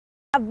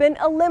have been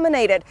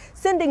eliminated,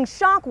 sending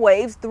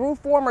shockwaves through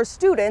former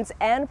students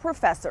and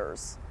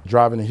professors.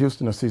 Driving to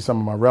Houston to see some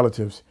of my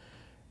relatives,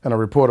 and a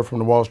reporter from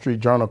the Wall Street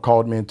Journal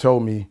called me and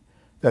told me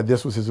that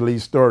this was his lead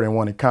story and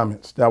wanted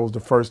comments. That was the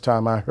first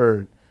time I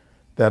heard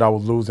that I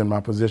was losing my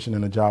position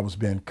and the job was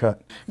being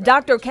cut.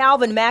 Dr.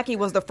 Calvin Mackie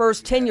was the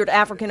first tenured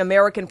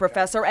African-American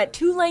professor at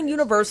Tulane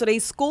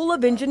University's School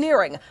of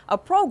Engineering, a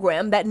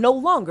program that no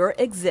longer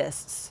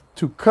exists.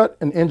 To cut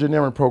an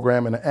engineering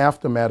program in the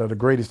aftermath of the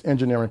greatest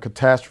engineering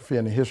catastrophe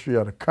in the history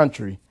of the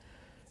country,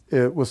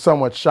 it was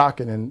somewhat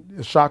shocking, and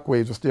the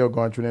shockwaves are still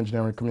going through the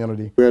engineering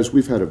community. Whereas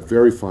we've had a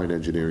very fine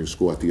engineering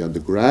school at the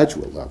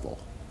undergraduate level,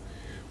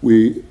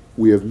 we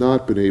have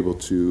not been able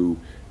to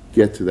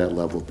get to that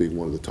level of being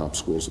one of the top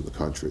schools in the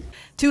country.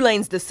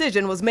 Tulane's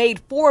decision was made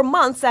 4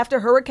 months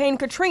after Hurricane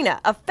Katrina,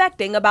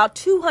 affecting about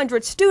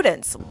 200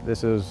 students.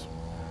 This is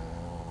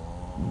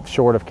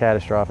short of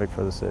catastrophic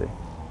for the city,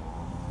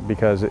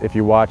 because if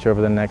you watch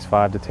over the next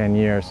 5 to 10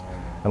 years,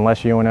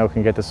 unless UNO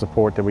can get the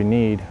support that we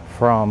need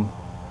from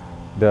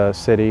the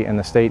city and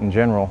the state in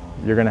general,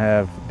 you're going to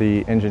have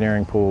the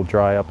engineering pool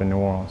dry up in New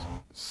Orleans.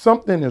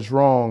 Something is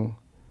wrong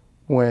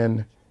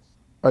when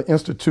an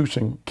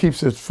institution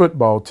keeps its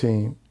football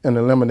team and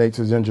eliminates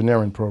its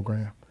engineering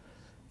program.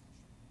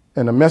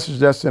 And the message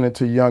that's sent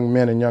to young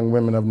men and young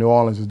women of New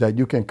Orleans is that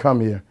you can come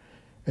here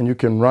and you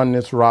can run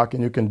this rock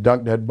and you can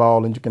dunk that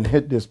ball and you can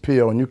hit this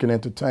pill and you can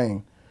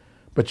entertain.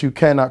 But you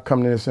cannot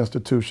come to this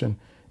institution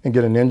and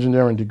get an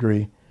engineering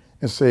degree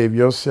and save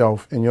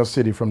yourself and your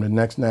city from the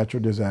next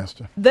natural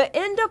disaster. The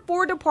end of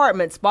 4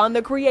 departments spawned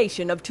the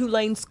creation of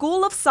Tulane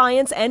School of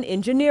Science and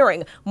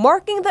Engineering,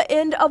 marking the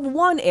end of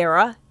one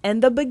era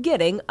and the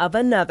beginning of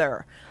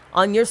another.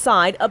 On your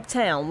side,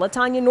 uptown,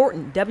 LaTanya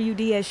Norton,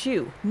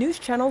 WDSU, News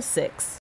Channel 6.